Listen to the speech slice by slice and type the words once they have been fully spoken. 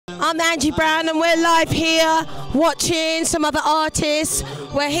I'm Angie Brown and we're live here watching some other artists.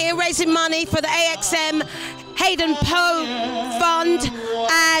 We're here raising money for the AXM Haydn Pope Fund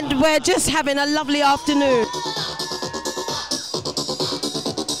and we're just having a lovely afternoon.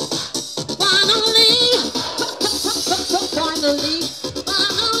 Finally.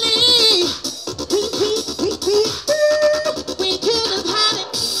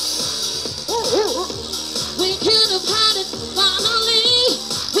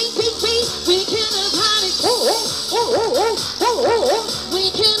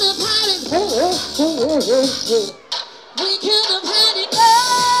 We could have had it all.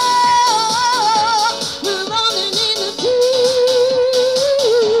 We're rolling in the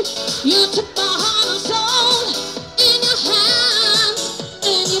deep. You took my heart and soul in your hands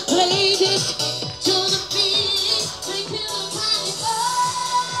and you played it to the beat. We could have had it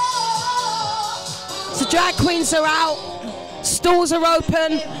all. So drag queens are out, stalls are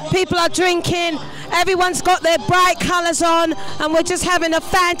open, people are drinking. Everyone's got their bright colours on and we're just having a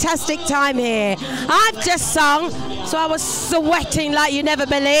fantastic time here. I've just sung, so I was sweating like you never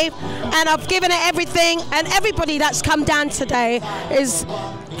believe, and I've given it everything, and everybody that's come down today is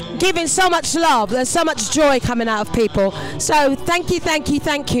giving so much love. There's so much joy coming out of people. So thank you, thank you,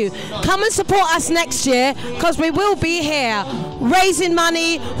 thank you. Come and support us next year because we will be here raising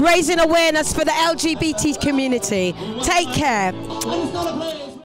money, raising awareness for the LGBT community. Take care.